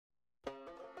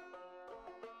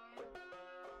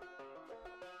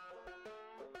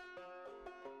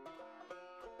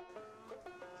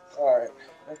Alright,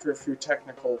 after a few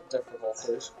technical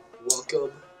difficulties.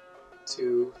 Welcome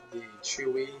to the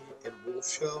Chewie and Wolf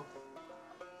show.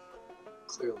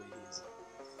 Clearly he's...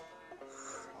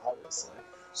 Obviously.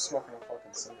 Smoking a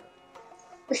fucking cigarette.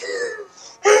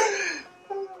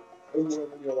 More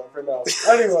than you'll ever know.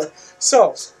 Anyway,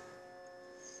 so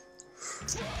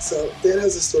Dan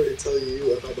has a story to tell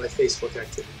you about my Facebook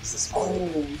activities this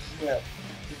morning. oh, yeah.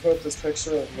 You put up this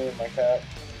picture of me and my cat.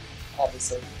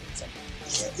 Obviously.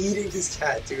 He's eating his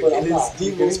cat, dude. But It I'm is not.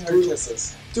 the I'm most giving her brutal.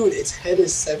 kisses. Dude, its head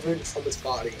is severed from its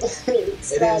body.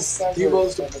 It's It not is severed the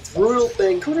most from its brutal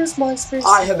thing Go to his MySpace.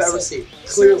 I have ever seen.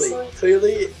 Clearly,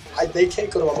 Seriously? they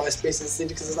can't go to my MySpace and see it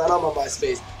because it's not on my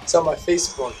MySpace. It's on my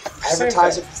Facebook. Same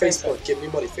Advertising thing, for same Facebook. Give me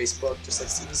money, Facebook. Just like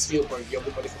Steven Spielberg. You owe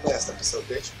me money from last episode,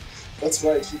 bitch. That's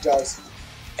right, he does.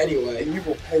 Anyway, And you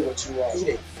will pay what you want.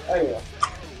 eating. Anyway,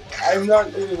 I'm not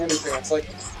eating anything. It's like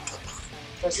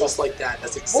Just like that.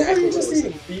 That's what were exactly you what it just was.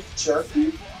 eating? Beef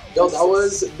jerky? No, that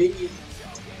was me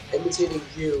imitating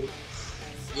you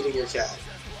eating your cat.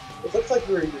 It looked like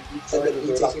you were eating beef And jerky. then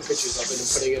me taking pictures of it and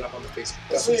putting it up on the Facebook.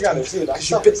 That's what you gotta do. Because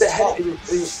you bit the head and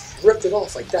you ripped it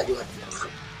off like that. You're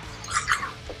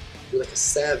like a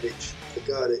savage. I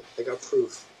got it. I got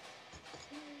proof.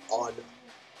 On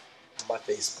my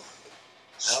Facebook.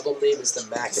 Album name is The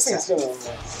Mac This thing's Attack.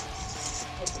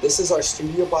 gonna This is our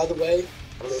studio, by the way.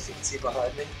 I don't know if you can see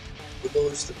behind me. With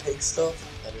those the pink stuff.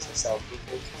 That is our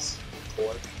soundproofing. It's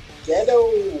poor.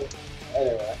 ghetto.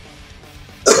 Anyway,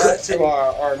 back to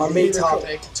our main main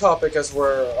topic. as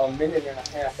we're a minute and a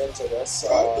half into this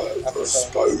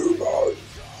episode.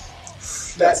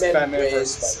 That's Batman Batman wins.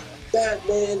 versus Spider-Man.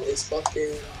 Batman is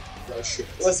fucking no shit.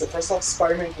 Listen, first off,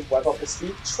 Spider-Man can web up his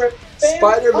feet. Trip.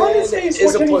 Spider-Man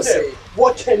is a pussy.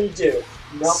 What can he do?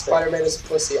 Nothing. Spider-Man is a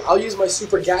pussy. I'll use my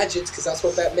super gadgets because that's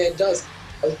what Batman does.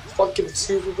 A fucking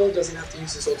supervillain doesn't have to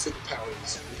use his own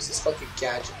superpowers. He uses fucking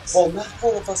gadgets. Well, not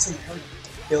all of us inherit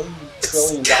 $1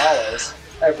 trillion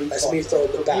every That's me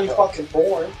throwing the bat being up. fucking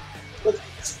born. Look,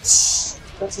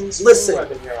 that's an Listen,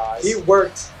 web in your eyes. He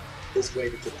worked his way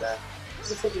to get that.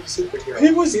 He's a fucking superhero. He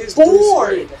was He's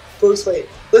born! Bruce Wayne.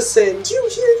 Listen. Do you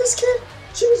hear this kid?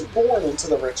 She was born into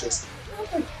the riches.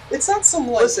 It's not some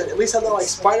like. Listen, at least I'm not like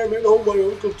Spider-Man, oh my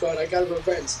uncle died, I got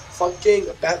revenge. Fucking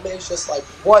Batman's just like,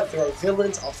 what? They're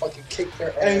villains, I'll fucking kick their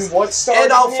ass. And what started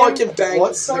And I'll him? fucking bang What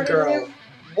the started girl. him?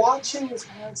 Watching his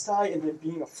parents die and then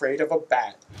being afraid of a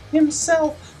bat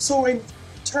himself. So in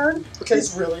turn,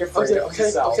 he's really afraid of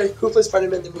himself. Okay, who plays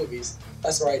Spider-Man in the movies?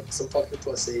 That's right, some fucking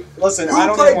pussy. Listen, Who I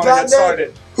don't played even want to get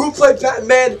started. Who played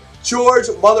Batman? George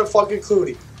motherfucking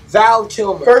Clooney. Val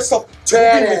Kilmer. First off,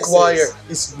 Tobey Badasses. Maguire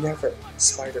is never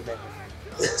Spider-Man.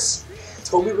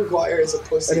 Tobey Maguire is a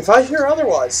pussy. And if I hear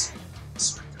otherwise,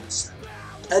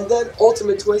 And then,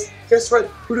 ultimate twist, guess what?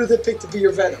 Who do they pick to be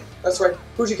your Venom? That's right,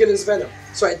 who'd you get as Venom?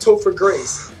 That's right, Topher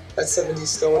Grace. That's 70s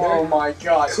stoner. oh my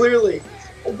god. Clearly.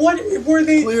 What were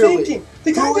they Clearly. thinking?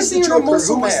 The guy Who was was the the Joker?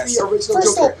 muscle Who was mass. the original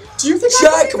First Joker? off, do you think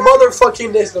Jack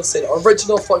motherfucking Nicholson,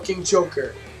 original fucking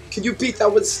Joker. Can you beat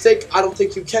that with a stick? I don't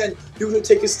think you can. You can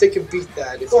take a stick and beat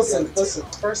that if you Listen, want. listen.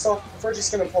 First off, if we're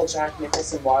just gonna pull Jack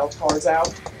Nicholson wild cards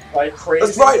out like crazy.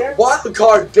 That's right, here, wild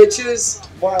card, bitches.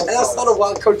 wild And that's cards. not a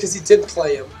wild card because he did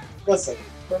play him. Listen,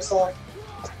 first off,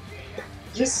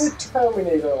 you said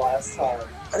Terminator last time.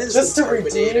 I didn't Just say to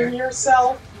Terminator. redeem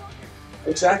yourself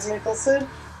with Jack Nicholson?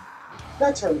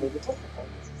 Not Terminator.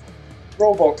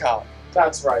 RoboCop.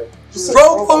 That's right. You said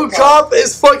RoboCop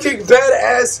is fucking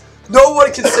badass. No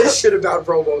one can say shit about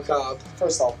RoboCop.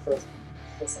 First off,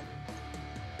 listen.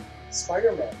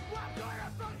 Spider-Man.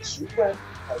 Shoot web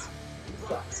has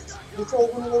glasses. You throw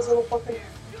one of those little fucking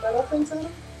metal things at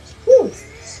him? Whew!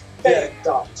 Bang,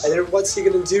 dodge. And then what's he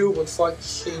gonna do when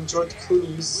fucking George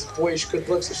Clooney uses his boyish good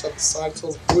looks to shove the side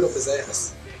tools boot up his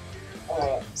ass?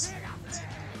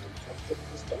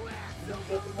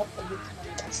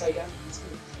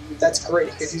 That's great.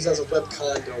 He could use as a web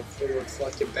condom for when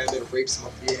fucking Batman rapes him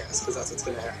up the ass, because that's what's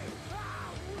gonna happen.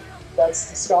 That's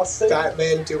disgusting.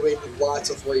 Batman doing lots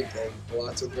of raping,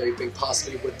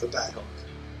 possibly with the Bathook.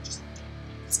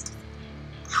 Just...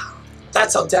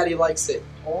 That's how Daddy likes it.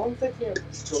 All I'm thinking of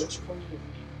is George Clooney.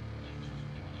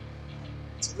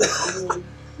 It's really,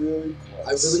 really close.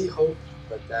 I really hope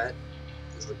that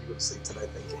is what you go to sleep tonight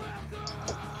thinking.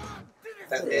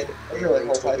 Batman. I really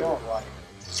hope I don't.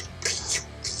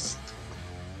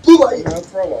 Blue I'm light! gonna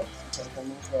throw up. I'm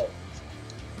gonna throw up.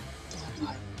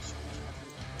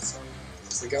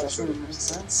 It's the gun Doesn't show. it make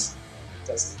sense?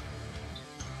 Doesn't.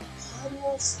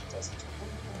 Doesn't.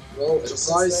 Well, it Just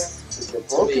applies sits there with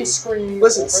to your broken me. screen.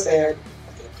 Listen, over Stan. there. It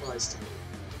applies to me.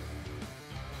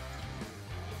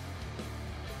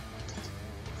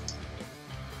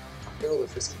 Dingle or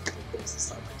Frisky Dingle this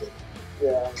time. I did.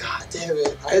 Yeah. God damn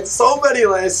it! I had so many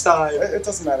last time. It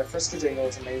doesn't matter. Frisky Dingle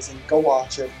is amazing. Go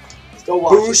watch it. Go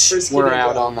watch it. Boosh, Frisky we're Dingle.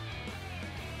 out on that.